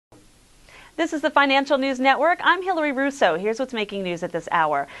This is the Financial News Network. I'm Hillary Russo. Here's what's making news at this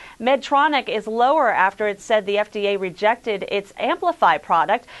hour. Medtronic is lower after it said the FDA rejected its Amplify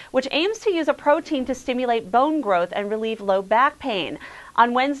product, which aims to use a protein to stimulate bone growth and relieve low back pain.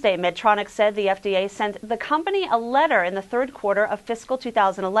 On Wednesday, Medtronic said the FDA sent the company a letter in the third quarter of fiscal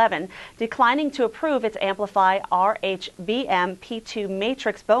 2011 declining to approve its Amplify RHBM P2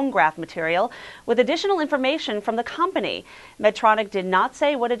 matrix bone graft material with additional information from the company. Medtronic did not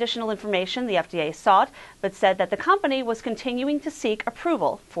say what additional information the FDA sought, but said that the company was continuing to seek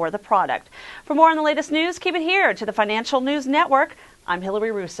approval for the product. For more on the latest news, keep it here to the Financial News Network. I'm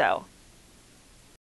Hillary Russo.